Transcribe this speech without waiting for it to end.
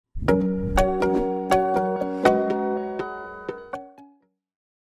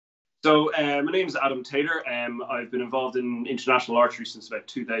My name is Adam Taylor. I've been involved in international archery since about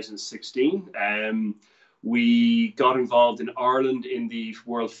 2016. We got involved in Ireland in the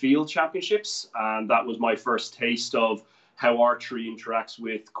World Field Championships, and that was my first taste of how archery interacts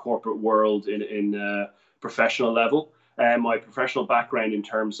with corporate world in a professional level. My professional background in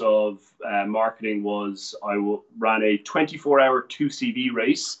terms of marketing was ran a 24-hour 2CV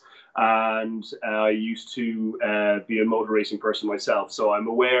race, and I used to be a motor racing person myself. So I'm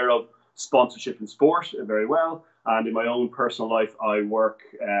aware of sponsorship in sport very well. And in my own personal life, I work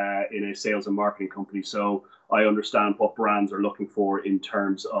in a sales and marketing company. So I understand what brands are looking for in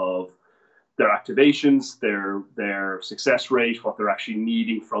terms of their activations, their success rate, what they're actually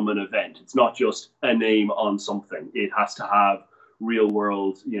needing from an event. It's not just a name on something. It has to have real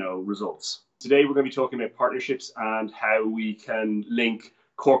world, results. Today, we're going to be talking about partnerships and how we can link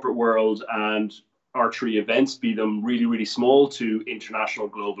corporate world and archery events, be them really, really small, to international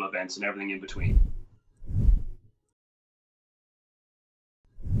global events and everything in between.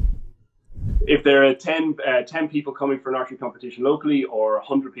 If there are 10 people coming for an archery competition locally or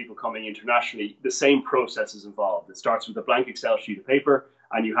 100 people coming internationally, the same process is involved. It starts with a blank Excel sheet of paper,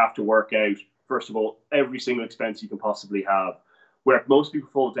 and you have to work out, first of all, every single expense you can possibly have. Where most people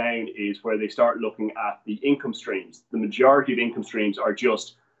fall down is where they start looking at the income streams. The majority of income streams are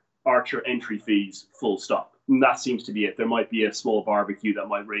just archer entry fees, full stop. And that seems to be it. There might be a small barbecue that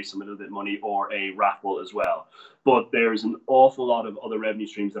might raise some a little bit of money, or a raffle as well. But there's an awful lot of other revenue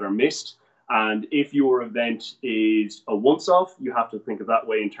streams that are missed. And if your event is a once-off, you have to think of that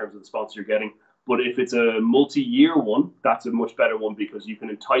way in terms of the sponsor you're getting. But if it's a multi-year one, that's a much better one, because you can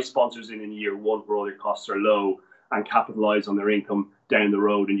entice sponsors in year one where all your costs are low and capitalize on their income down the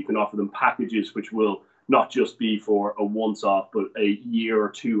road. And you can offer them packages which will not just be for a once-off, but a year or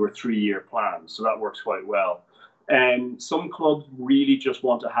 2 or 3 year plan. So that works quite well. And some clubs really just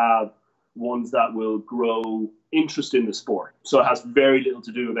want to have ones that will grow interest in the sport. So it has very little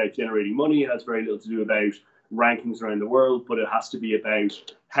to do about generating money. It has very little to do about rankings around the world, but it has to be about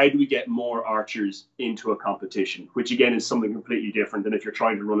how do we get more archers into a competition, which again is something completely different than if you're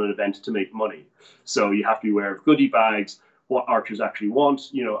trying to run an event to make money. So you have to be aware of goodie bags, what archers actually want,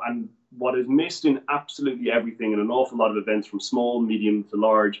 and what is missed in absolutely everything in an awful lot of events from small, medium to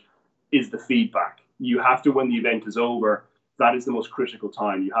large is the feedback. You have to, when the event is over, that is the most critical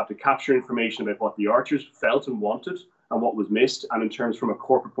time. You have to capture information about what the archers felt and wanted and what was missed. And in terms from a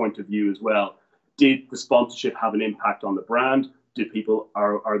corporate point of view as well, did the sponsorship have an impact on the brand? Did people,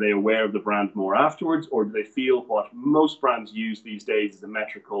 are they aware of the brand more afterwards? Or do they feel what most brands use these days is a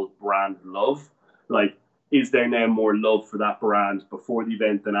metric called brand love? Like, is there now more love for that brand before the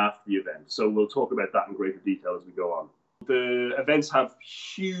event than after the event? So we'll talk about that in greater detail as we go on. The events have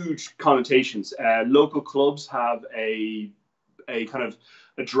huge connotations. Local clubs have a kind of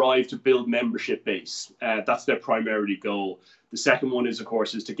a drive to build membership base. That's their primary goal. The second one is, of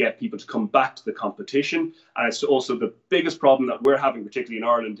course, is to get people to come back to the competition. And it's also the biggest problem that we're having, particularly in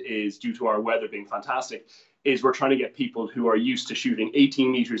Ireland, is due to our weather being fantastic, is we're trying to get people who are used to shooting 18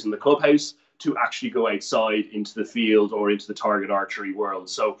 meters in the clubhouse to actually go outside into the field or into the target archery world.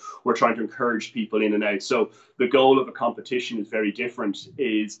 So we're trying to encourage people in and out. So the goal of a competition is very different,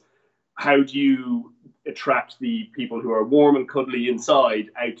 is how do you attract the people who are warm and cuddly inside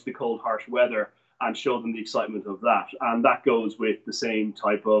out to the cold, harsh weather and show them the excitement of that? And that goes with the same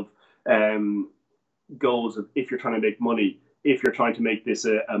type of goals of if you're trying to make money, if you're trying to make this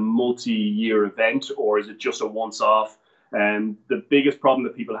a multi-year event, or is it just a once-off? The biggest problem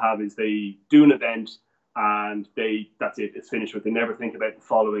that people have is they do an event and that's it, it's finished with. They never think about the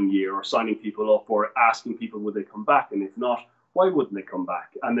following year or signing people up or asking people would they come back, and if not, why wouldn't they come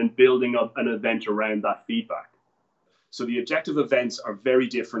back? And then building up an event around that feedback. So the objective events are very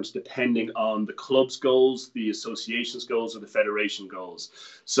different depending on the club's goals, the association's goals, or the federation goals.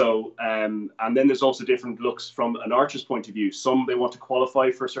 So, and then there's also different looks from an archer's point of view. Some they want to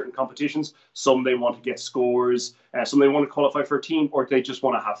qualify for certain competitions, some they want to get scores, some they want to qualify for a team, or they just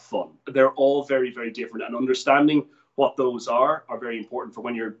want to have fun. They're all very, very different, and understanding what those are very important for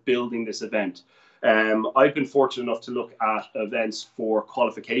when you're building this event. I've been fortunate enough to look at events for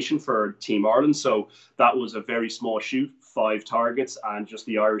qualification for Team Ireland. So that was a very small shoot, 5 targets, and just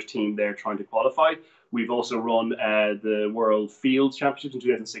the Irish team there trying to qualify. We've also run the World Field Championships in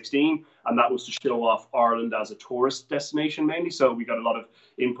 2016, and that was to show off Ireland as a tourist destination mainly. So we got a lot of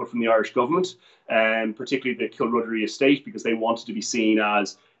input from the Irish government, and particularly the Kilruddery estate, because they wanted to be seen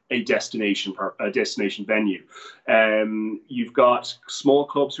as a destination venue. You've got small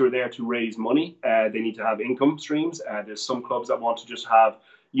clubs who are there to raise money. They need to have income streams. There's some clubs that want to just have,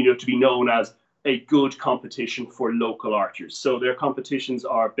 to be known as a good competition for local archers. So their competitions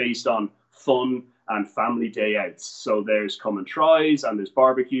are based on fun and family day outs. So there's come and tries and there's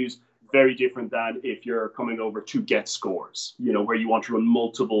barbecues, very different than if you're coming over to get scores, you know, where you want to run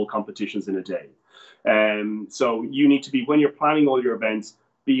multiple competitions in a day. So you need to be, when you're planning all your events,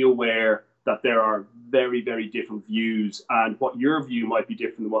 be aware that there are very, very different views, and what your view might be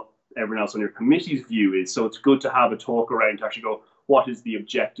different than what everyone else on your committee's view is. So it's good to have a talk around to actually go, what is the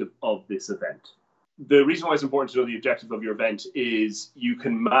objective of this event? The reason why it's important to know the objective of your event is you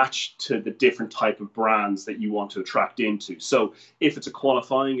can match to the different type of brands that you want to attract into. So if it's a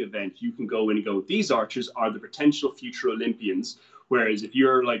qualifying event, you can go in and go, these archers are the potential future Olympians. Whereas if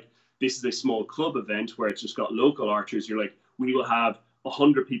you're like, this is a small club event where it's just got local archers, you're like, we will have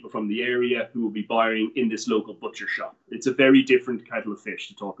 100 people from the area who will be buying in this local butcher shop. It's a very different kettle of fish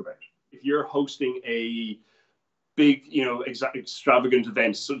to talk about. If you're hosting a big, you know, extravagant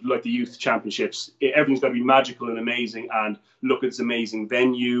events like the youth championships, everything's got to be magical and amazing, and look, it's an amazing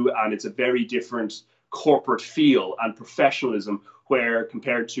venue, and it's a very different corporate feel and professionalism, where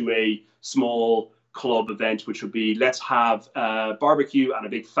compared to a small club event, which would be, let's have a barbecue and a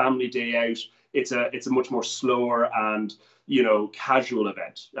big family day out, it's a much more slower and, you know, casual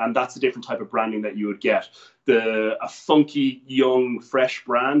event. And that's a different type of branding that you would get. A funky, young, fresh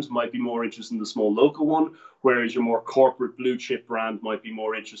brand might be more interested in the small local one, whereas your more corporate blue chip brand might be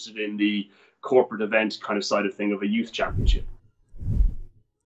more interested in the corporate event kind of side of thing of a youth championship.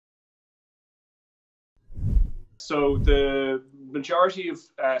 So the majority of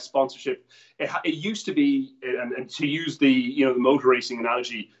sponsorship, it used to be, and to use the, you know, the motor racing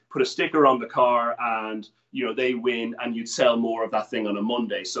analogy, put a sticker on the car and, you know, they win and you'd sell more of that thing on a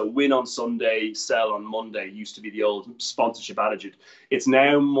Monday. So win on Sunday, sell on Monday used to be the old sponsorship attitude. It's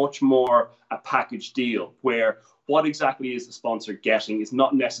now much more a package deal where what exactly is the sponsor getting is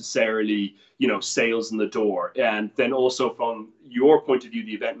not necessarily, you know, sales in the door. And then also from your point of view,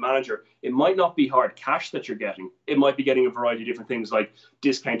 the event manager, it might not be hard cash that you're getting. It might be getting a variety of different things like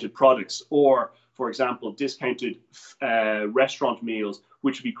discounted products or, for example, discounted restaurant meals,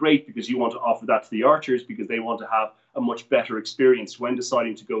 which would be great because you want to offer that to the archers because they want to have a much better experience when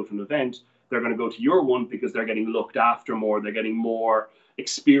deciding to go to an event. They're going to go to your one because they're getting looked after more. They're getting more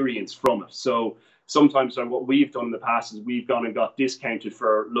experience from it. So sometimes what we've done in the past is we've gone and got discounted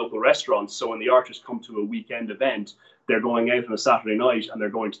for local restaurants. So when the archers come to a weekend event, they're going out on a Saturday night and they're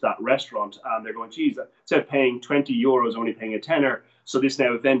going to that restaurant and they're going, geez, instead of paying 20 euros, only paying a tenner. So this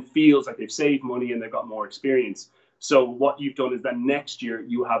now event feels like they've saved money and they've got more experience. So what you've done is that next year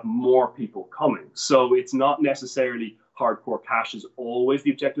you have more people coming. So it's not necessarily hardcore cash is always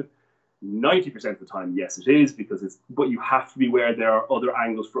the objective. 90% of the time, yes, it is, because it's, but you have to be aware there are other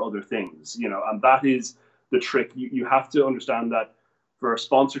angles for other things, you know, and that is the trick. You have to understand that for a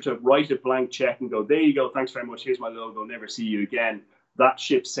sponsor to write a blank check and go, there you go, thanks very much, here's my logo, never see you again. That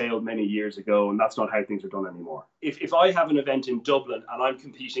ship sailed many years ago, and that's not how things are done anymore. If I have an event in Dublin and I'm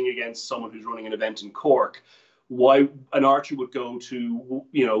competing against someone who's running an event in Cork, why an archer would go to,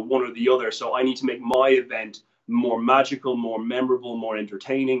 you know, one or the other. So I need to make my event more magical, more memorable, more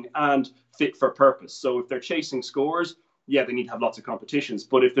entertaining, and fit for purpose. So if they're chasing scores, yeah, they need to have lots of competitions.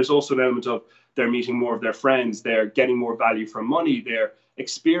 But if there's also an element of they're meeting more of their friends, they're getting more value for money, they're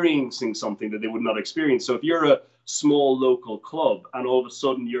experiencing something that they would not experience. So if you're a small local club and all of a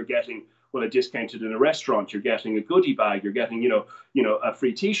sudden you're getting, well, a discounted in a restaurant, you're getting a goodie bag, you're getting, you know, a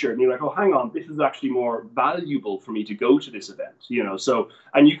free t-shirt, and you're like, oh, hang on, this is actually more valuable for me to go to this event, you know. So,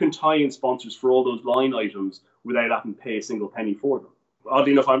 and you can tie in sponsors for all those line items without having to pay a single penny for them.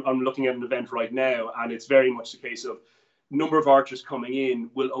 Oddly enough, I'm looking at an event right now, and it's very much the case of number of archers coming in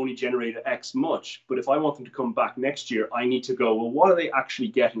will only generate X much. But if I want them to come back next year, I need to go, well, what are they actually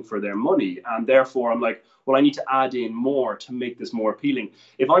getting for their money? And therefore, I'm like, well, I need to add in more to make this more appealing.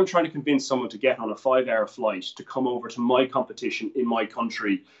 If I'm trying to convince someone to get on a 5-hour flight to come over to my competition in my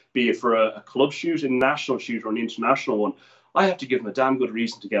country, be it for a club shoot, a national shoot, or an international one, I have to give them a damn good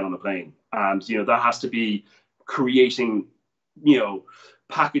reason to get on a plane. And, you know, that has to be creating, you know,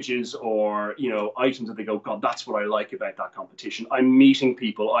 packages or, you know, items that they go, God, that's what I like about that competition. I'm meeting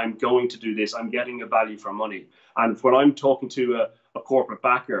people. I'm going to do this. I'm getting a value for money. And when I'm talking to a corporate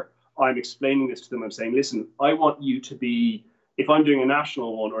backer, I'm explaining this to them. I'm saying, listen, I want you to be, if I'm doing a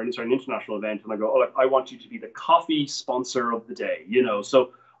national one or an international event, and I go, oh, I want you to be the coffee sponsor of the day, you know,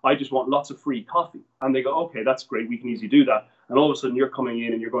 so I just want lots of free coffee. And they go, okay, that's great. We can easily do that. And all of a sudden you're coming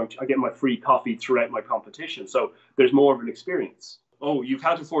in and you're going, I get my free coffee throughout my competition. So there's more of an experience. Oh, you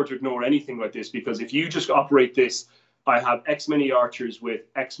can't afford to ignore anything like this, because if you just operate this I have X many archers with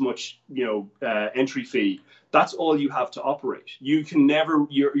X much, entry fee. That's all you have to operate. You can never,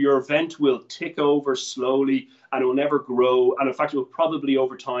 your event will tick over slowly and it will never grow. And in fact, it will probably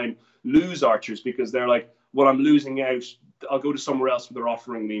over time lose archers because they're like, well, I'm losing out. I'll go to somewhere else where they're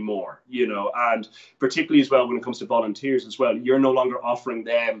offering me more, and particularly as well when it comes to volunteers as well, you're no longer offering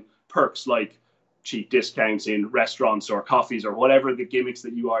them perks like cheap discounts in restaurants or coffees or whatever the gimmicks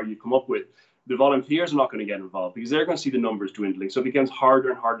that you come up with. The volunteers are not going to get involved because they're going to see the numbers dwindling. So it becomes harder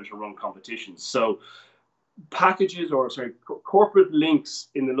and harder to run competitions. So corporate links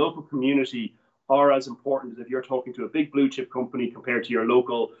in the local community are as important as if you're talking to a big blue chip company compared to your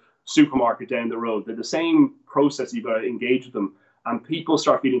local supermarket down the road. They're the same process. You've got to engage with them and people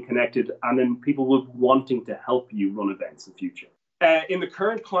start feeling connected and then people will be wanting to help you run events in the future. In the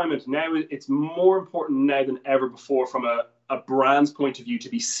current climate now, it's more important now than ever before from a brand's point of view to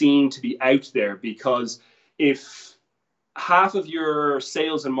be seen, to be out there, because if half of your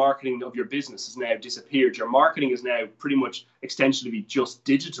sales and marketing of your business has now disappeared, your marketing is now pretty much extensively just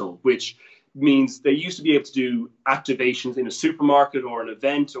digital, which means they used to be able to do activations in a supermarket or an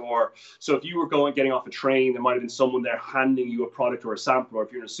event, or so if you were getting off a train, there might have been someone there handing you a product or a sample, or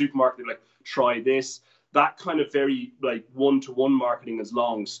if you're in a supermarket, they're like, try this. That kind of very like one-to-one marketing has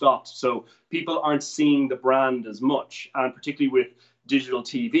long stopped. So people aren't seeing the brand as much. And particularly with digital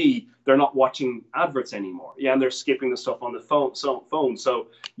TV, they're not watching adverts anymore. Yeah, and they're skipping the stuff on the phone. So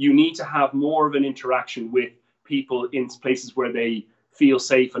you need to have more of an interaction with people in places where they feel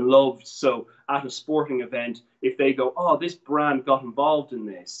safe and loved. So at a sporting event, if they go, oh, this brand got involved in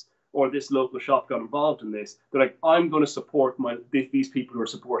this, or this local shop got involved in this, they're like, I'm going to support these people who are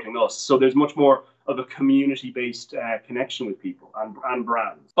supporting us. So there's much more of a community-based connection with people and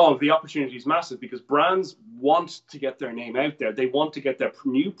brands. Oh, the opportunity is massive because brands want to get their name out there. They want to get their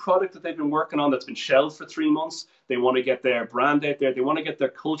new product that they've been working on that's been shelved for 3 months. They want to get their brand out there. They want to get their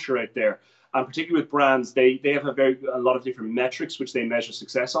culture out there. And particularly with brands, they have a lot of different metrics which they measure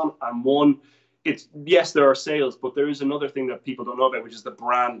success on. And one, yes, there are sales, but there is another thing that people don't know about, which is the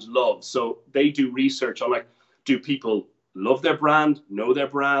brand love. So they do research on do people love their brand, know their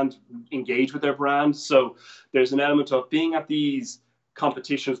brand, engage with their brand? So there's an element of being at these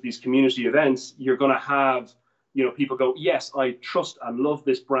competitions, these community events, you're going to have, people go, yes, I trust and love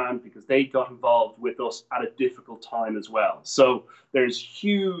this brand because they got involved with us at a difficult time as well. So there's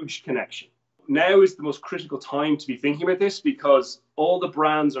huge connection. Now is the most critical time to be thinking about this because all the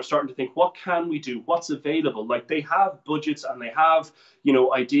brands are starting to think, what can we do? What's available? Like they have budgets and they have,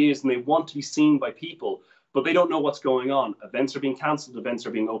 ideas and they want to be seen by people, but they don't know what's going on. Events are being cancelled. Events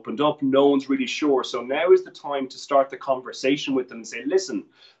are being opened up. No one's really sure. So now is the time to start the conversation with them and say, listen,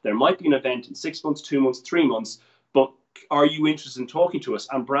 there might be an event in 6 months, 2 months, 3 months, but are you interested in talking to us?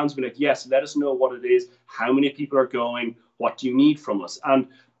 And brands will be like, yes, let us know what it is. How many people are going? What do you need from us? And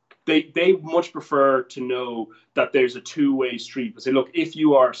they much prefer to know that there's a two-way street. But say, look, if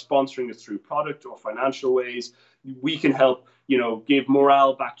you are sponsoring us through product or financial ways, we can help, give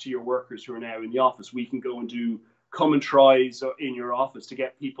morale back to your workers who are now in the office. We can go and do come and tries in your office to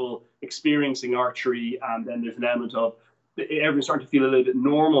get people experiencing archery. And then there's an element of everyone's starting to feel a little bit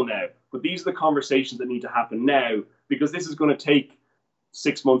normal now. But these are the conversations that need to happen now, because this is going to take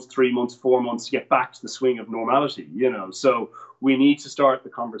 6 months, 3 months, 4 months to get back to the swing of normality, So we need to start the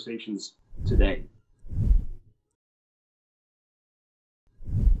conversations today.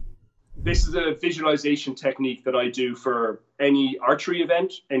 This is a visualization technique that I do for any archery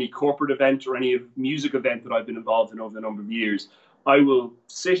event, any corporate event, or any music event that I've been involved in over the number of years. I will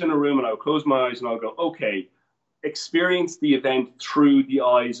sit in a room and I'll close my eyes and I'll go, okay, experience the event through the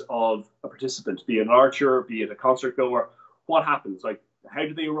eyes of a participant, be it an archer, be it a concert goer. What happens? Like, how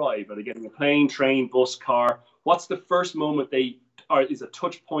do they arrive? Are they getting a plane, train, bus, car? What's the first moment is a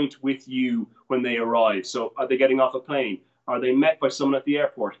touch point with you when they arrive? So are they getting off a plane? Are they met by someone at the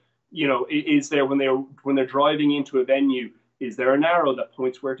airport? Is there when they're driving into a venue, is there an arrow that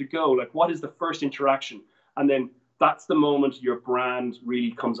points where to go? Like, what is the first interaction? And then that's the moment your brand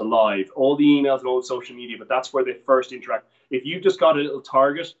really comes alive. All the emails and all the social media, but that's where they first interact. If you've just got a little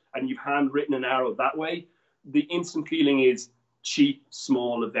target and you've handwritten an arrow that way, the instant feeling is cheap,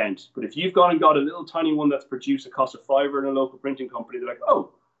 small event. But if you've gone and got a little tiny one that's produced a cost of $5 in a local printing company, they're like,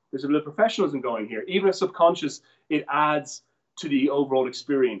 oh, there's a little professionalism going here. Even if subconscious, it adds to the overall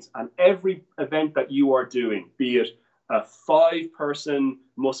experience. And every event that you are doing, be it a 5-person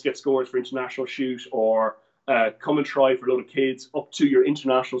musket scores for international shoot or come and try for a load of kids up to your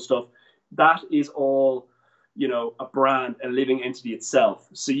international stuff, that is all, a brand, a living entity itself.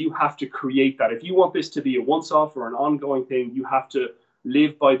 So you have to create that. If you want this to be a once-off or an ongoing thing, you have to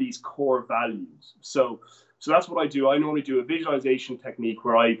live by these core values. So So that's what I do. I normally do a visualization technique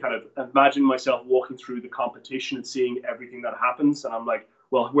where I kind of imagine myself walking through the competition and seeing everything that happens. And I'm like,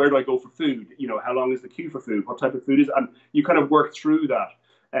 well, where do I go for food? You know, how long is the queue for food? What type of food is it? And you kind of work through that.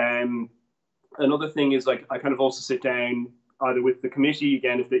 Another thing is like I kind of also sit down either with the committee,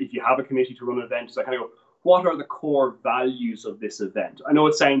 again, if you have a committee to run an event, so I kind of go, what are the core values of this event? I know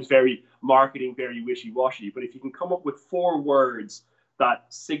it sounds very marketing, very wishy-washy, but if you can come up with 4 words that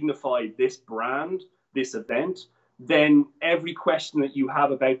signify this brand, this event, then every question that you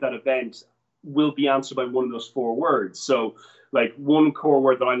have about that event will be answered by one of those 4 words. So like one core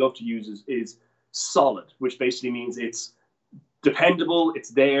word that I love to use is solid, which basically means it's dependable,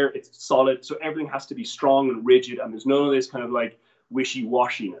 it's there, it's solid. So everything has to be strong and rigid, and there's none of this kind of like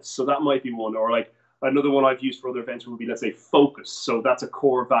wishy-washiness. So that might be one. Or like another one I've used for other events would be, let's say, focus. So that's a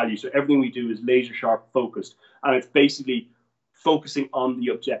core value. So everything we do is laser sharp focused, and it's basically focusing on the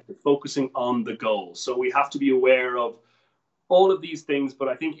objective, focusing on the goal. So we have to be aware of all of these things. But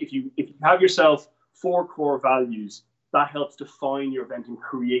I think if you have yourself 4 core values, that helps define your event and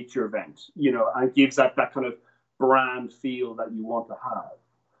create your event, you know, and gives that kind of brand feel that you want to have.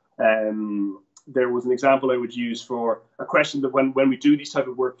 There was an example I would use for a question that when we do these type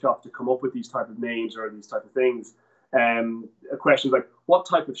of workshops to come up with these type of names or these type of things, a question is like, what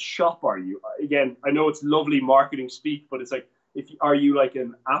type of shop are you? Again, I know it's lovely marketing speak, but it's like, are you like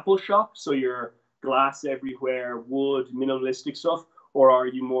an Apple shop? So you're glass everywhere, wood, minimalistic stuff, or are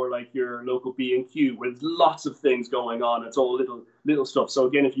you more like your local B&Q where there's lots of things going on? It's all little stuff. So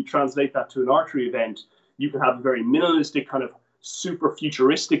again, if you translate that to an archery event, you can have a very minimalistic kind of super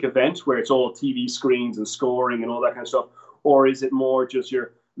futuristic event where it's all TV screens and scoring and all that kind of stuff. Or is it more just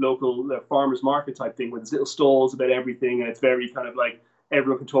your local farmers market type thing where there's little stalls about everything and it's very kind of like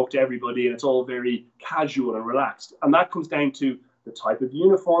everyone can talk to everybody and it's all very casual and relaxed? And that comes down to the type of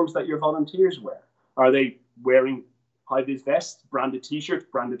uniforms that your volunteers wear. Are they wearing high-vis vests, branded T-shirts,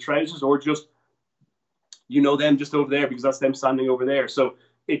 branded trousers, or just, you know, them just over there because that's them standing over there? So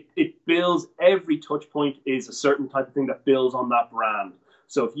it builds, every touch point is a certain type of thing that builds on that brand.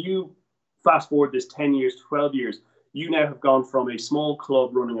 So if you fast forward this 10 years, 12 years, you now have gone from a small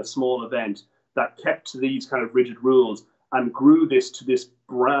club running a small event that kept to these kind of rigid rules and grew this to this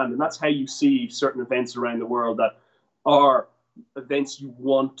brand. And that's how you see certain events around the world that are events you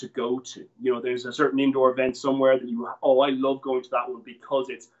want to go to. You know, there's a certain indoor event somewhere that I love going to that one because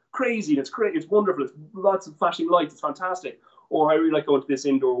it's crazy and it's great, it's wonderful, it's lots of flashing lights, it's fantastic. Or I really like going to this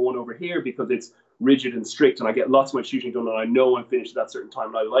indoor one over here because it's rigid and strict and I get lots of my shooting done and I know I'm finished at that certain time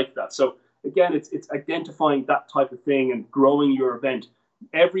and I like that. So again, it's identifying that type of thing and growing your event.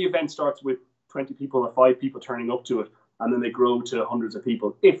 Every event starts with 20 people or 5 people turning up to it, and then they grow to hundreds of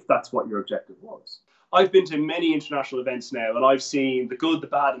people if that's what your objective was. I've been to many international events now and I've seen the good, the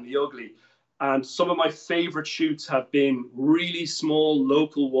bad and the ugly. And some of my favorite shoots have been really small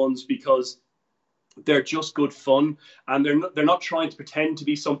local ones because they're just good fun and they're not trying to pretend to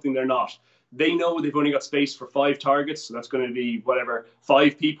be something they're not. They know they've only got space for 5 targets, so that's going to be whatever,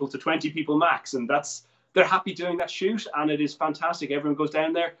 5 people to 20 people max, and they're happy doing that shoot, and it is fantastic. Everyone goes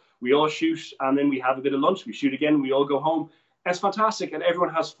down there, we all shoot, and then we have a bit of lunch, we shoot again, we all go home. It's fantastic, and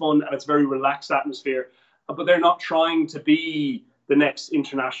everyone has fun, and it's a very relaxed atmosphere. But they're not trying to be the next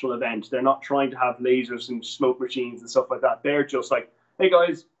international event. They're not trying to have lasers and smoke machines and stuff like that. They're just like, hey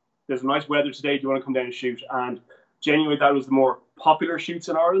guys, there's nice weather today, do you want to come down and shoot? And genuinely, that was the more popular shoots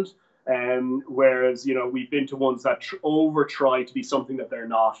in Ireland. Whereas, you know, we've been to ones that over try to be something that they're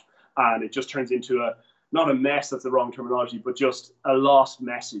not, and it just turns into not a mess, that's the wrong terminology, but just a lost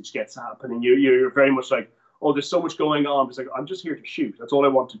message gets happening. You're very much like, oh, there's so much going on. It's like, I'm just here to shoot. That's all I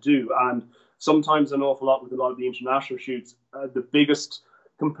want to do. And sometimes an awful lot with a lot of the international shoots, the biggest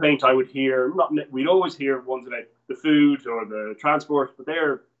complaint I would hear, we'd always hear ones about the food or the transport, but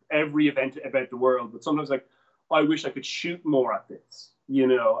they're every event about the world. But sometimes like, I wish I could shoot more at this, you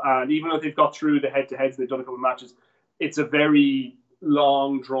know. And even though they've got through the head-to-heads and they've done a couple of matches, it's a very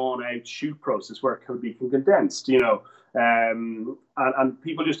long, drawn-out shoot process where it can be condensed, you know. And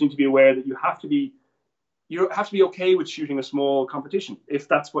people just need to be aware that you have to be okay with shooting a small competition. If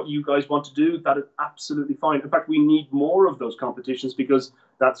that's what you guys want to do, that is absolutely fine. In fact, we need more of those competitions because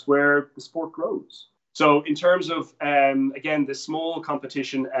that's where the sport grows. So in terms of, again, the small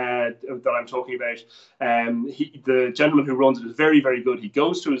competition that I'm talking about, the gentleman who runs it is very, very good. He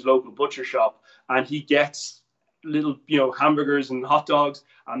goes to his local butcher shop and he gets little, you know, hamburgers and hot dogs,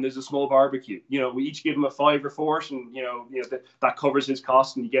 and there's a small barbecue. You know, we each give him a $5 for it, and, you know that covers his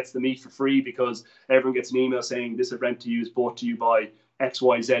cost, and he gets the meat for free because everyone gets an email saying this event to you is brought to you by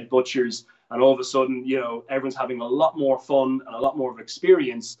XYZ Butchers. And all of a sudden, you know, everyone's having a lot more fun and a lot more of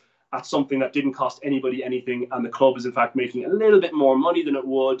experience. at something that didn't cost anybody anything, and the club is in fact making a little bit more money than it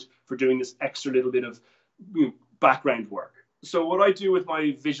would for doing this extra little bit of background work. So what I do with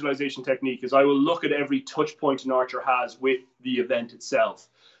my visualization technique is I will look at every touch point an archer has with the event itself,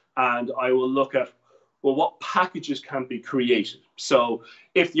 and I will look at, well, what packages can be created. So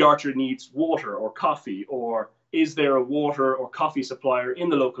if the archer needs water or coffee, or is there a water or coffee supplier in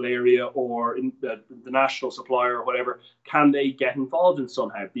the local area or in the national supplier or whatever, can they get involved in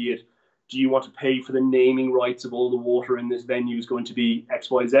somehow? Be it, do you want to pay for the naming rights of all the water in this venue is going to be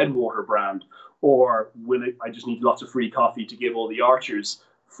XYZ water brand? Or will it, I just need lots of free coffee to give all the archers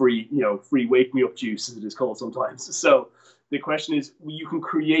free, free wake me up juice, as it is called sometimes. So the question is, you can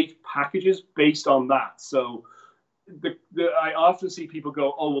create packages based on that. So I often see people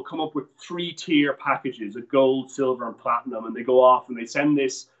go, oh, we'll come up with 3-tier packages, a gold, silver, and platinum, and they go off and they send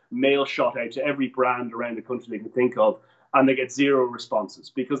this mail shot out to every brand around the country they can think of, and they get 0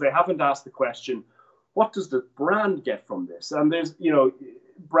 responses because they haven't asked the question, what does the brand get from this? And there's,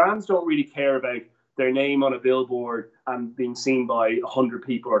 brands don't really care about their name on a billboard and being seen by 100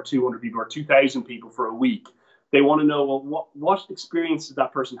 people or 200 people or 2,000 people for a week. They want to know, well, what experience did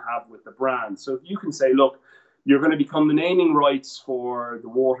that person have with the brand? So if you can say, look, you're going to become the naming rights for the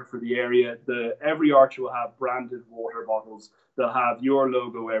water for the area. Every archer will have branded water bottles. They'll have your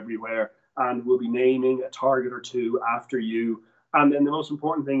logo everywhere, and we'll be naming a target or 2 after you. And then the most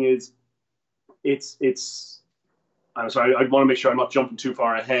important thing is, I'm sorry, I want to make sure I'm not jumping too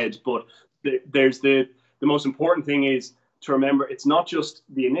far ahead, but the most important thing is to remember it's not just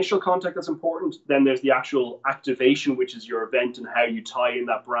the initial contact that's important, then there's the actual activation, which is your event and how you tie in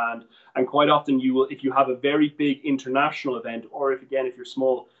that brand. And quite often you will, if you have a very big international event, or if you're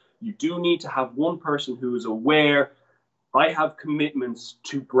small, you do need to have one person who is aware, I have commitments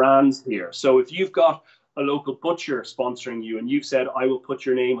to brands here. So if you've got a local butcher sponsoring you and you've said, I will put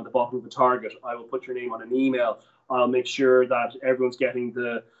your name on the bottom of the target, I will put your name on an email, I'll make sure that everyone's getting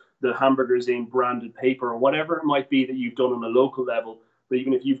the hamburgers in branded paper, or whatever it might be that you've done on a local level. But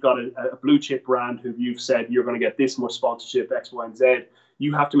even if you've got a blue chip brand who you've said you're going to get this much sponsorship, X, Y, and Z,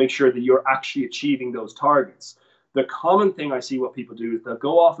 you have to make sure that you're actually achieving those targets. The common thing I see what people do is they'll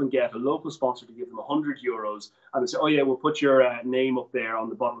go off and get a local sponsor to give them €100, and they say, oh yeah, we'll put your name up there on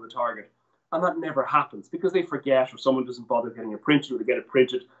the bottom of the target. And that never happens because they forget, or someone doesn't bother getting it printed, or they get it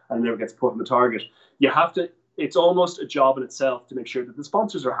printed and it never gets put on the target. You have to, it's almost a job in itself to make sure that the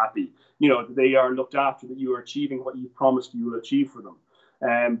sponsors are happy, that they are looked after, that you are achieving what you promised you will achieve for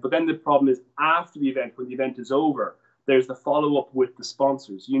them. But then the problem is after the event, when the event is over, there's the follow-up with the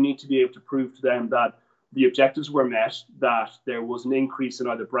sponsors. You need to be able to prove to them that the objectives were met, that there was an increase in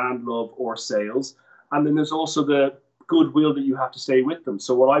either brand love or sales. And then there's also the goodwill that you have to stay with them.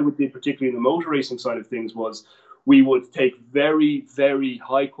 So what I would do, particularly in the motor racing side of things, was we would take very, very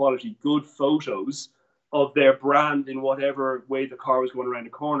high quality, good photos of their brand in whatever way the car was going around the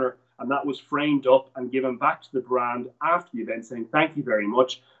corner. And that was framed up and given back to the brand after the event saying, thank you very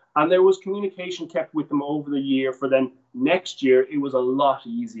much. And there was communication kept with them over the year for then next year. It was a lot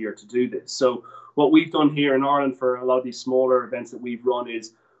easier to do this. So what we've done here in Ireland for a lot of these smaller events that we've run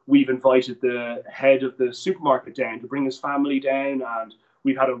is we've invited the head of the supermarket down to bring his family down, and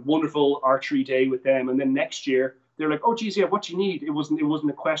we've had a wonderful archery day with them. And then next year they're like, oh geez, yeah, what do you need? It wasn't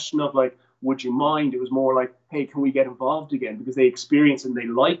a question of like, would you mind? It was more like, hey, can we get involved again? Because they experienced and they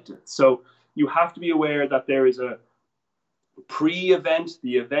liked it. So you have to be aware that there is a pre-event,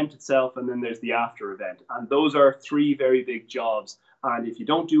 the event itself, and then there's the after event. And those are 3 very big jobs. And if you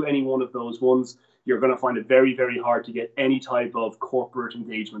don't do any one of those ones, you're going to find it very, very hard to get any type of corporate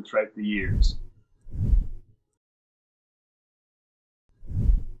engagement throughout the years.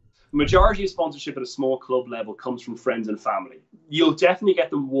 Majority of sponsorship at a small club level comes from friends and family. You'll definitely get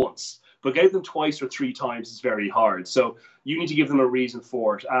them once, but getting them twice or 3 times is very hard. So you need to give them a reason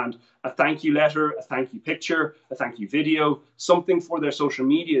for it. And a thank you letter, a thank you picture, a thank you video, something for their social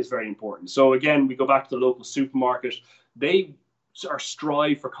media is very important. So again, we go back to the local supermarket. They are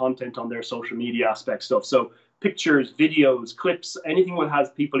strive for content on their social media aspect stuff. So pictures, videos, clips, anything that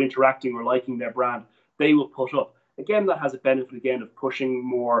has people interacting or liking their brand, they will put up. Again, that has a benefit again of pushing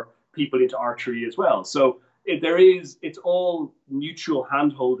more people into archery as well. So it's all mutual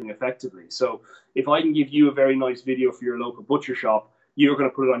hand-holding effectively. So if I can give you a very nice video for your local butcher shop, you're going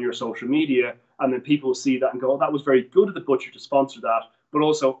to put it on your social media, and then people will see that and go, oh, that was very good of the butcher to sponsor that. But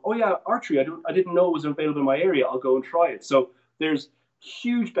also, oh yeah, archery, I didn't know it was available in my area. I'll go and try it. So there's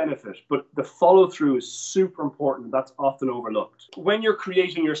huge benefit, but the follow through is super important, and that's often overlooked. When you're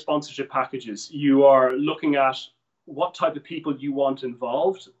creating your sponsorship packages, you are looking at what type of people you want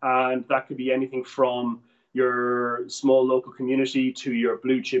involved, and that could be anything from your small local community to your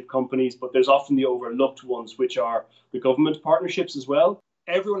blue chip companies, but there's often the overlooked ones, which are the government partnerships as well.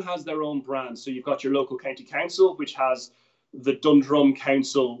 Everyone has their own brand. So you've got your local county council, which has the Dundrum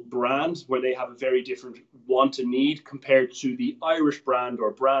Council brand, where they have a very different want and need compared to the Irish brand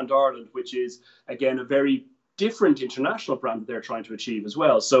or Brand Ireland, which is, again, a very different international brand that they're trying to achieve as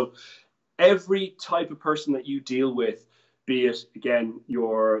well. So every type of person that you deal with, be it, again,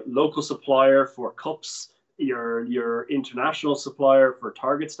 your local supplier for cups, your international supplier for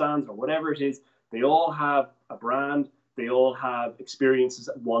target stands or whatever it is, they all have a brand, they all have experiences,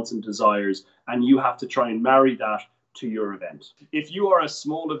 wants and desires, and you have to try and marry that to your event. If you are a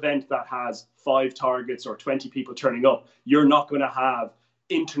small event that has 5 targets or 20 people turning up, you're not going to have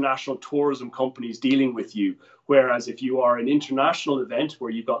international tourism companies dealing with you. Whereas if you are an international event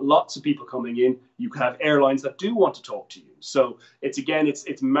where you've got lots of people coming in, you can have airlines that do want to talk to you. So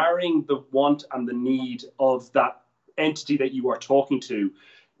it's marrying the want and the need of that entity that you are talking to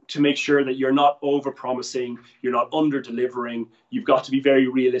make sure that you're not over promising, you're not under delivering. You've got to be very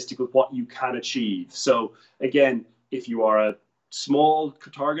realistic with what you can achieve. So again, if you are a small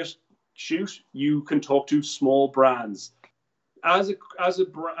target shoot, you can talk to small brands. As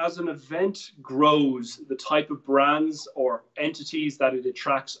an event grows, the type of brands or entities that it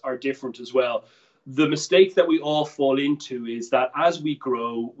attracts are different as well. The mistake that we all fall into is that as we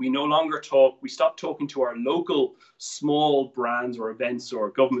grow, we no longer we stop talking to our local small brands or events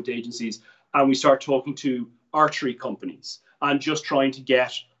or government agencies, and we start talking to archery companies and just trying to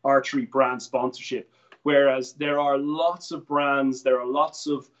get archery brand sponsorship. Whereas there are lots of brands, there are lots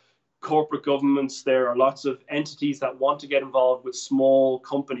of corporate governments, there are lots of entities that want to get involved with small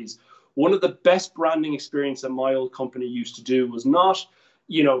companies. One of the best branding experience that my old company used to do was not,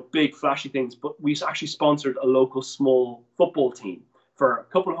 big flashy things, but we actually sponsored a local small football team for a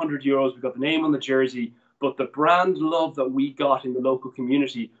couple of €100. We got the name on the jersey, but the brand love that we got in the local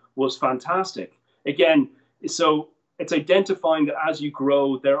community was fantastic. Again, so it's identifying that as you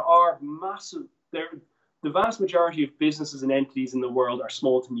grow, the vast majority of businesses and entities in the world are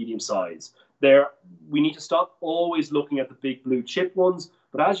small to medium size. We need to stop always looking at the big blue chip ones,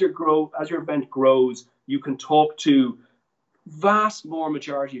 but as your event grows, you can talk to vast more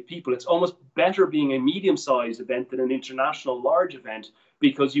majority of people. It's almost better being a medium-sized event than an international large event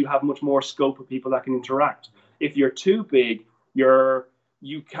because you have much more scope of people that can interact. If you're too big, you're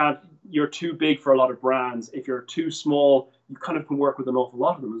too big for a lot of brands. If you're too small, you kind of can work with an awful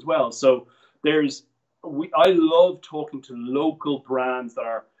lot of them as well. So I love talking to local brands that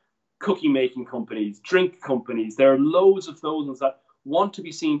are cookie making companies, drink companies. There are loads of those ones that want to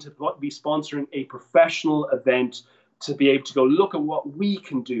be seen to be sponsoring a professional event, to be able to go look at what we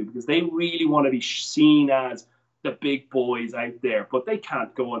can do, because they really want to be seen as the big boys out there, but they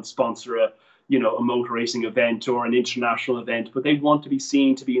can't go and sponsor a motor racing event or an international event, but they want to be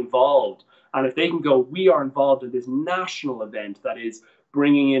seen to be involved. And if they can go, we are involved in this national event that is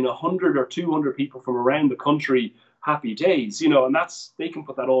bringing in 100 or 200 people from around the country, happy days, and they can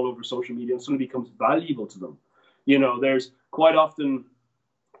put that all over social media and suddenly becomes valuable to them. There's quite often,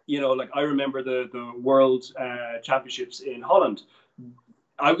 like I remember the World Championships in Holland.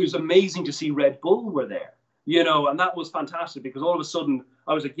 It was amazing to see Red Bull were there, and that was fantastic because all of a sudden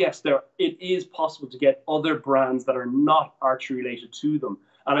I was like, yes, it is possible to get other brands that are not archery related to them.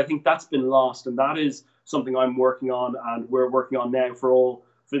 And I think that's been lost. And that is something I'm working on, and we're working on now for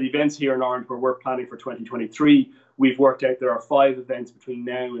the events here in Ireland where we're planning for 2023. We've worked out there are 5 events between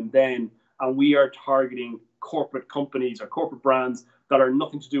now and then, and we are targeting corporate companies or corporate brands that are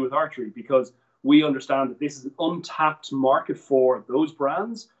nothing to do with archery, because we understand that this is an untapped market for those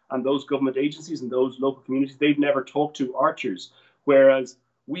brands and those government agencies and those local communities. They've never talked to archers, whereas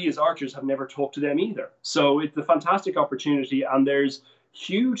we as archers have never talked to them either. So it's a fantastic opportunity, and there's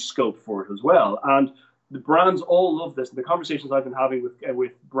huge scope for it as well. And the brands all love this. The conversations I've been having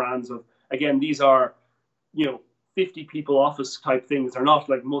with brands of, again, these are, 50 people office type things. They're not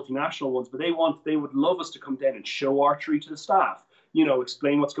like multinational ones, but they would love us to come down and show archery to the staff,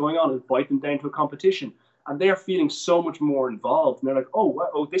 explain what's going on, invite them down to a competition. And they're feeling so much more involved. And they're like, oh,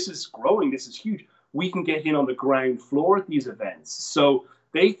 wow, this is growing. This is huge. We can get in on the ground floor at these events. So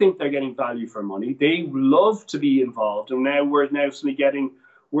they think they're getting value for money. They love to be involved. And now we're suddenly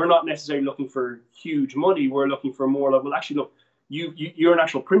we're not necessarily looking for huge money. We're looking for more like, well, actually, look, you're an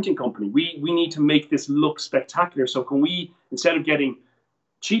actual printing company. We need to make this look spectacular. So can we, instead of getting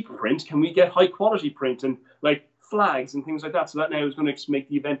cheap print, can we get high quality print and like flags and things like that? So that now is going to make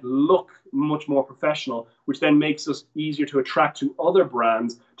the event look much more professional, which then makes us easier to attract to other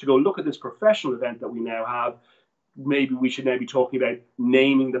brands to go look at this professional event that we now have. maybe we should now be talking about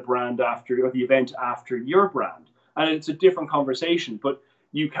naming the brand after, or the event after your brand. And it's a different conversation, but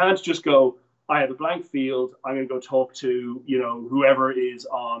you can't just go, I have a blank field, I'm going to go talk to, whoever is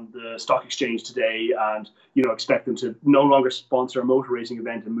on the stock exchange today and, expect them to no longer sponsor a motor racing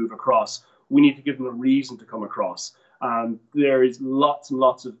event and move across. We need to give them a reason to come across. There is lots and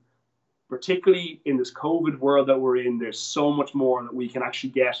lots of, particularly in this COVID world that we're in, there's so much more that we can actually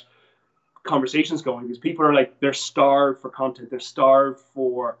get conversations going, because people are like, they're starved for content, they're starved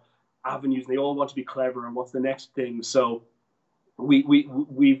for avenues, and they all want to be clever and what's the next thing. So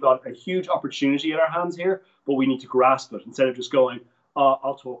we've got a huge opportunity in our hands here, but we need to grasp it instead of just going,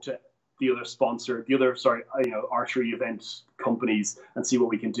 I'll talk to the other archery event companies and see what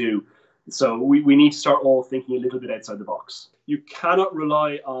we can do. So we need to start all thinking a little bit outside the box. You cannot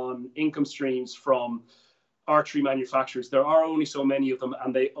rely on income streams from archery manufacturers. There are only so many of them,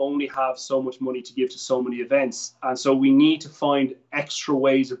 and they only have so much money to give to so many events. And so we need to find extra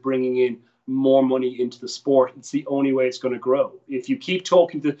ways of bringing in more money into the sport. It's the only way it's going to grow. If you keep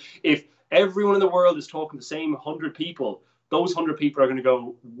if everyone in the world is talking to the same 100 people, those 100 people are going to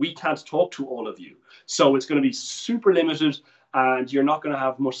go, we can't talk to all of you. So it's going to be super limited, and you're not going to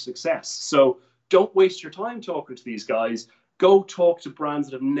have much success. So don't waste your time talking to these guys. Go talk to brands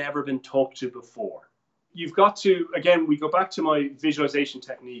that have never been talked to before. You've got to, again, we go back to my visualization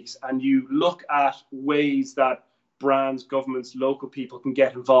techniques, and you look at ways that brands, governments, local people can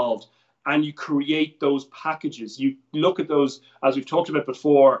get involved, and you create those packages. You look at those, as we've talked about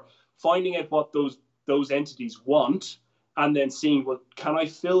before, finding out what those entities want, and then seeing, well, can I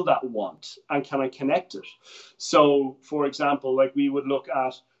fill that want and can I connect it? So, for example, like we would look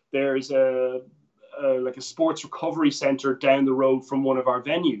at, there's a sports recovery center down the road from one of our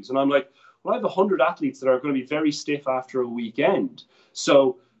venues, and I'm like, well, I have 100 athletes that are going to be very stiff after a weekend.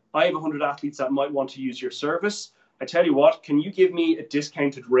 So I have 100 athletes that might want to use your service. I tell you what, can you give me a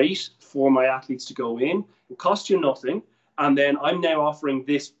discounted rate for my athletes to go in? It costs you nothing. And then I'm now offering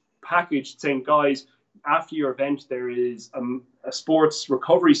this package saying, guys, after your event, there is a sports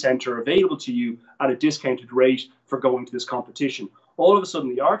recovery center available to you at a discounted rate for going to this competition. All of a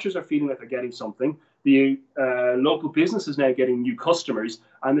sudden, the archers are feeling like they're getting something. The local business is now getting new customers.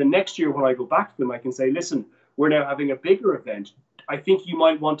 And then next year, when I go back to them, I can say, listen, we're now having a bigger event. I think you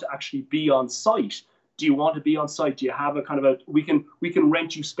might want to actually be on site. Do you want to be on site? Do you have a kind of we can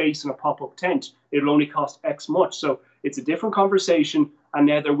rent you space in a pop-up tent. It'll only cost X much. So it's a different conversation. And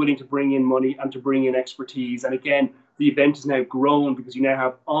now they're willing to bring in money and to bring in expertise. And again, the event is now grown because you now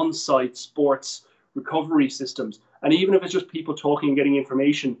have on-site sports recovery systems. And even if it's just people talking and getting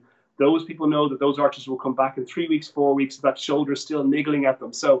information, those people know that those archers will come back in 3 weeks, 4 weeks, that shoulder is still niggling at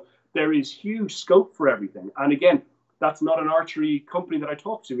them. So there is huge scope for everything. And again, that's not an archery company that I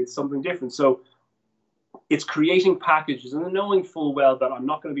talk to. It's something different. So it's creating packages and knowing full well that I'm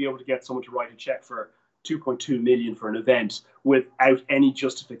not going to be able to get someone to write a check for 2.2 million for an event without any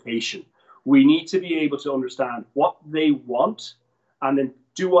justification. We need to be able to understand what they want, and then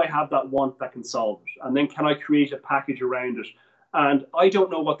do I have that want that can solve it? And then can I create a package around it? And I don't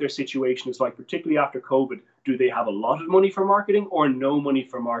know what their situation is like, particularly after COVID. Do they have a lot of money for marketing or no money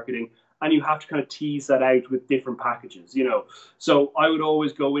for marketing? And you have to kind of tease that out with different packages, So I would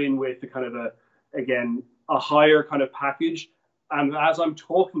always go in with the kind of a higher kind of package. And as I'm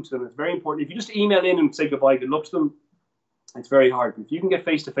talking to them, it's very important. If you just email in and say goodbye, good luck to them, it's very hard. If you can get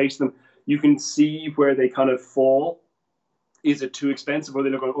face-to-face with them, you can see where they kind of fall. Is it too expensive? Or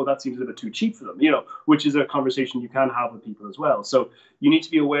they're going, oh, that seems a little bit too cheap for them, which is a conversation you can have with people as well. So you need to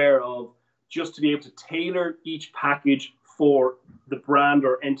be aware of, just to be able to tailor each package for the brand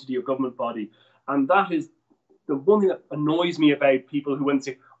or entity or government body. And that is the one thing that annoys me about people who, when they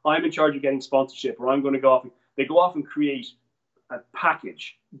say, I'm in charge of getting sponsorship, or I'm going to go off, they go off and create a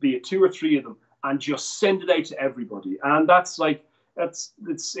package, be it 2 or 3 of them, and just send it out to everybody. And that's like,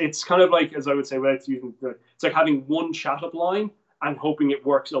 it's kind of like, as I would say, it's like having one chat up line and hoping it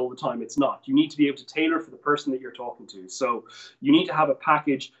works all the time. It's not. You need to be able to tailor for the person that you're talking to. So you need to have a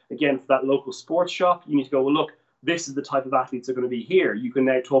package, again, for that local sports shop. You need to go, well, look, this is the type of athletes that are going to be here. You can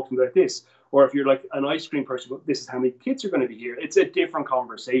now talk to them about this. Or if you're like an ice cream person, this is how many kids are going to be here. It's a different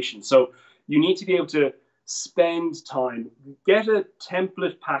conversation. So you need to be able to spend time, get a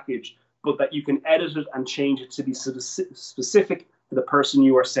template package, but that you can edit it and change it to be sort of specific for the person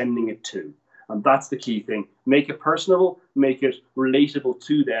you are sending it to. And that's the key thing. Make it personable, make it relatable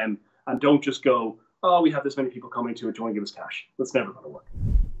to them, and don't just go, oh, we have this many people coming to it, do you want to give us cash? That's never going to work.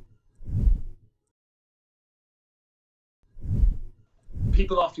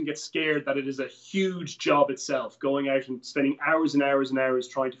 People often get scared that it is a huge job itself, going out and spending hours and hours and hours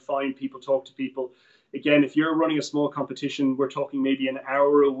trying to find people, talk to people. again, if you're running a small competition, we're talking maybe an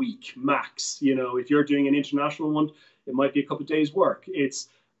hour a week max. If you're doing an international one, it might be a couple of days work. It's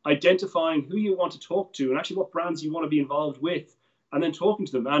identifying who you want to talk to and actually what brands you want to be involved with, and then talking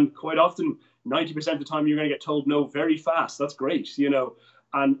to them. And quite often, 90% of the time, you're going to get told no very fast. That's great,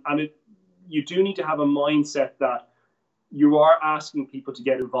 and you do need to have a mindset that you are asking people to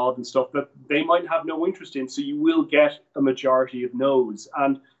get involved in stuff that they might have no interest in. So you will get a majority of no's,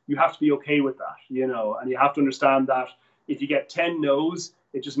 and you have to be okay with that, and you have to understand that if you get 10 no's,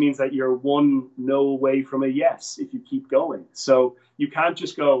 it just means that you're one no away from a yes if you keep going. So you can't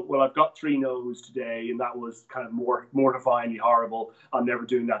just go, well, I've got 3 no's today, and that was kind of mortifyingly horrible. I'm never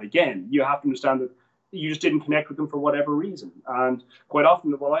doing that again. You have to understand that you just didn't connect with them for whatever reason. And quite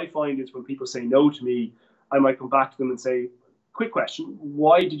often what I find is when people say no to me, I might come back to them and say, quick question,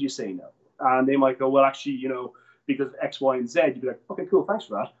 why did you say no? And they might go, well, actually, because X, Y, and Z. You'd be like, okay, cool, thanks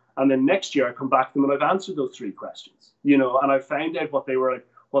for that. And then next year I come back to them and I've answered those 3 questions, and I've found out what they were like,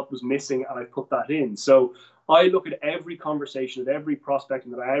 what was missing, and I put that in. So I look at every conversation, at every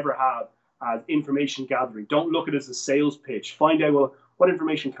prospecting that I ever have as information gathering. Don't look at it as a sales pitch. Find out, well, what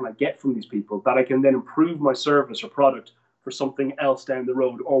information can I get from these people that I can then improve my service or product for something else down the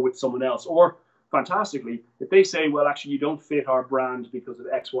road or with someone else. Or fantastically, if they say, well, actually, you don't fit our brand because of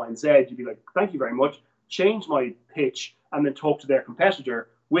X, Y, and Z, you'd be like, thank you very much. Change my pitch and then talk to their competitor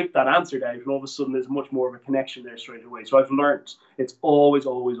with that answered out. And all of a sudden, there's much more of a connection there straight away. So I've learned. It's always,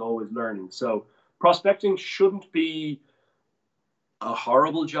 always, always learning. So prospecting shouldn't be a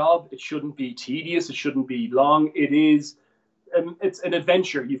horrible job. It shouldn't be tedious. It shouldn't be long. It's an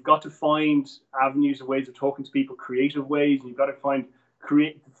adventure. You've got to find avenues and ways of talking to people, creative ways. And you've got to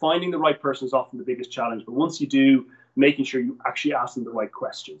finding the right person is often the biggest challenge. But once you do, making sure you actually ask them the right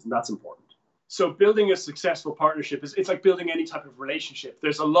questions, and that's important. So building a successful partnership it's like building any type of relationship.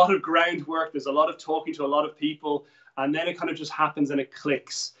 There's a lot of groundwork. There's a lot of talking to a lot of people, and then it kind of just happens and it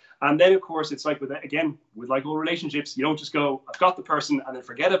clicks. And then, of course, it's like with like all relationships, you don't just go, I've got the person and then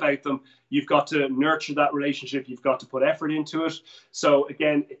forget about them. You've got to nurture that relationship. You've got to put effort into it. So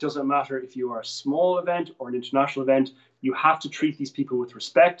again, it doesn't matter if you are a small event or an international event. You have to treat these people with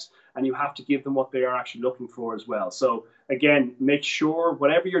respect, and you have to give them what they are actually looking for as well. So again, make sure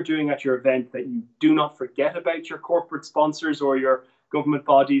whatever you're doing at your event that you do not forget about your corporate sponsors or your government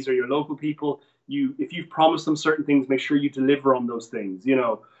bodies or your local people. If you've promised them certain things, make sure you deliver on those things,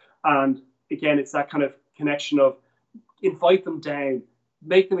 And again, it's that kind of connection of invite them down,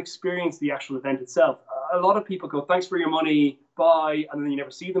 make them experience the actual event itself. A lot of people go, thanks for your money, bye, and then you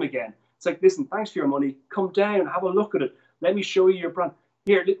never see them again. It's like, listen, thanks for your money, come down, have a look at it. Let me show you your brand.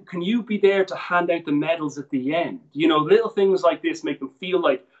 Here, can you be there to hand out the medals at the end? Little things like this make them feel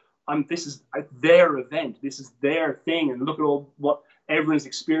like this is their event, this is their thing, and look at all what everyone's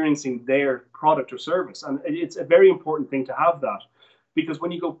experiencing their product or service. And it's a very important thing to have that. Because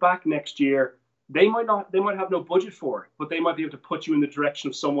when you go back next year, they might have no budget for it, but they might be able to put you in the direction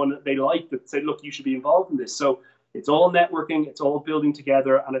of someone that they like that say, look, you should be involved in this. So it's all networking, it's all building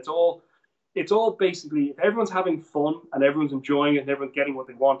together, and it's all basically, if everyone's having fun and everyone's enjoying it and everyone's getting what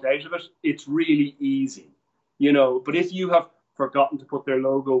they want out of it, it's really easy, But if you have forgotten to put their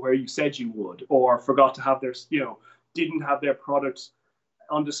logo where you said you would, or forgot to have didn't have their products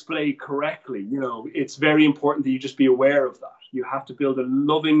on display correctly, it's very important that you just be aware of that. You have to build a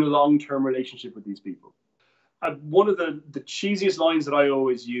loving, long-term relationship with these people. And one of the cheesiest lines that I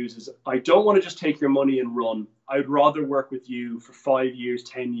always use is, I don't want to just take your money and run. I'd rather work with you for 5 years,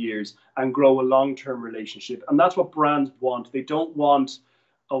 10 years, and grow a long-term relationship. And that's what brands want. They don't want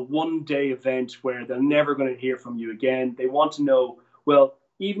a one-day event where they're never going to hear from you again. They want to know, well,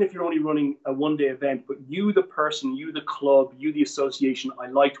 even if you're only running a one-day event, but you, the person, you, the club, you, the association, I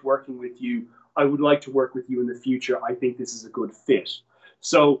liked working with you. I would like to work with you in the future. I think this is a good fit.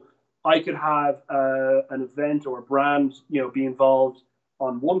 So I could have an event or a brand, be involved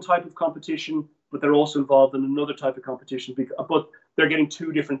on one type of competition, but they're also involved in another type of competition. But they're getting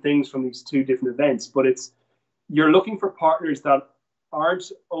 2 different things from these 2 different events. But you're looking for partners that aren't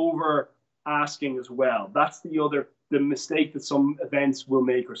over asking as well. That's the mistake that some events will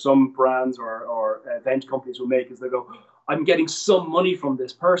make, or some brands or event companies will make, is they go, I'm getting some money from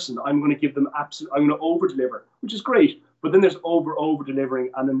this person, I'm going to give them I'm going to over deliver, which is great. But then there's over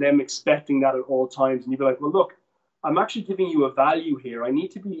delivering, and then them expecting that at all times. And you'd be like, well, look, I'm actually giving you a value here. I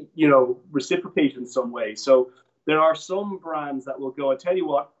need to be, reciprocated in some way. So there are some brands that will go, I tell you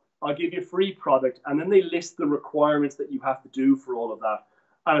what, I'll give you a free product. And then they list the requirements that you have to do for all of that.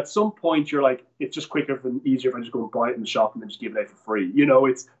 And at some point, you're like, it's just quicker and easier if I just go and buy it in the shop and then just give it out for free.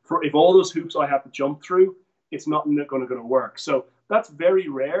 If all those hoops I have to jump through, it's not going to work. So that's very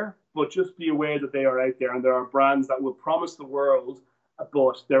rare. but just be aware that they are out there, and there are brands that will promise the world,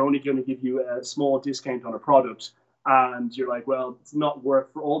 but they're only going to give you a small discount on a product. And you're like, well, it's not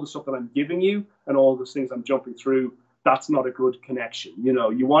worth, for all the stuff that I'm giving you and all those things I'm jumping through, that's not a good connection. You know,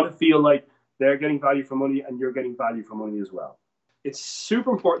 you want to feel like they're getting value for money and you're getting value for money as well. It's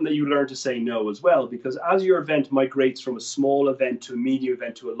super important that you learn to say no as well, because as your event migrates from a small event to a medium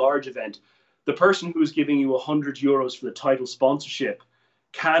event to a large event, the person who's giving you €100 for the title sponsorship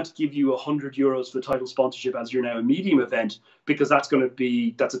can't give you €100 for the title sponsorship as you're now a medium event, because that's a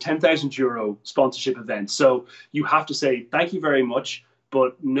 €10,000 sponsorship event. So you have to say, thank you very much,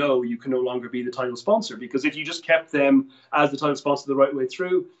 but no, you can no longer be the title sponsor, because if you just kept them as the title sponsor the right way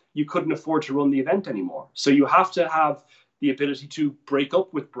through, you couldn't afford to run the event anymore. So you have to have the ability to break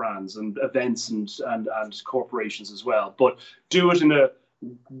up with brands and events and corporations as well, but do it in a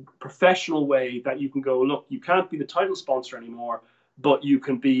professional way that you can go, look, you can't be the title sponsor anymore, but you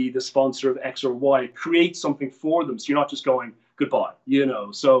can be the sponsor of X or Y. Create something for them, so you're not just going goodbye, you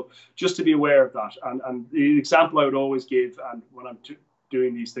know. So just to be aware of that. And the example I would always give, and when I'm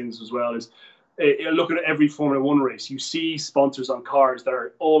doing these things as well, is look at every Formula One race. You see sponsors on cars that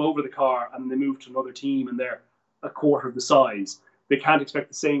are all over the car, and they move to another team and they're a quarter of the size. They can't expect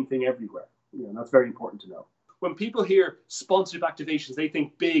the same thing everywhere. You know, that's very important to know. When people hear sponsorship activations, they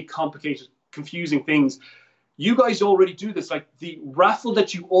think big, complicated, confusing things. You guys already do this. Like the raffle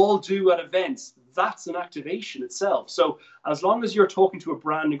that you all do at events, that's an activation itself. So as long as you're talking to a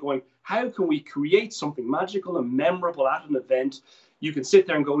brand and going, how can we create something magical and memorable at an event? You can sit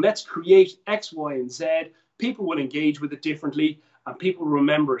there and go, let's create X, Y, and Z. People will engage with it differently, and people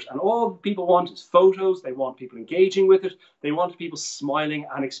remember it. And all people want is photos. They want people engaging with it. They want people smiling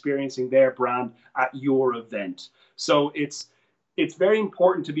and experiencing their brand at your event. So it's very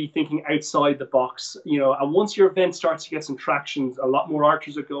important to be thinking outside the box, you know. And once your event starts to get some traction, a lot more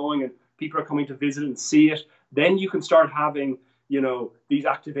archers are going and people are coming to visit and see it, then you can start having, you know, these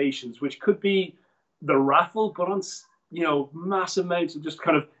activations, which could be the raffle, but on, you know, massive amounts of just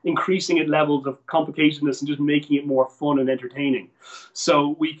kind of increasing it levels of complicatedness and just making it more fun and entertaining.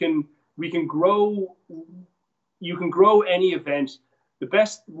 So we can grow, you can grow any event.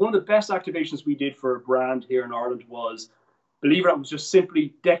 One of the best activations we did for a brand here in Ireland was, believe it or not, was just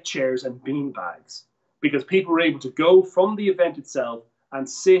simply deck chairs and bean bags, because people were able to go from the event itself and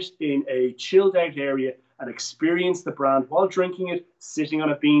sit in a chilled out area and experience the brand while drinking it, sitting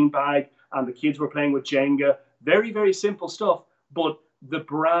on a bean bag, and the kids were playing with Jenga. Very, very simple stuff, but the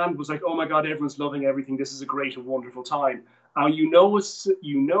brand was like, oh my God, everyone's loving everything. This is a great and wonderful time. And you know it's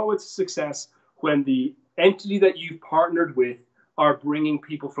a success when the entity that you've partnered with are bringing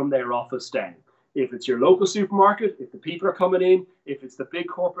people from their office down. If it's your local supermarket, if the people are coming in, if it's the big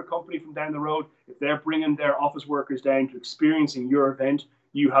corporate company from down the road, if they're bringing their office workers down to experiencing your event,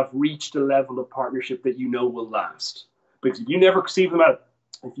 you have reached a level of partnership that you know will last. Because if you never see them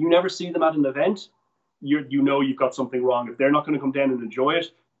at an event, you know you've got something wrong. If they're not going to come down and enjoy it,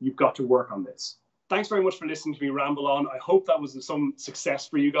 you've got to work on this. Thanks very much for listening to me ramble on. I hope that was some success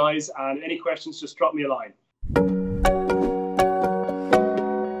for you guys. And any questions, just drop me a line.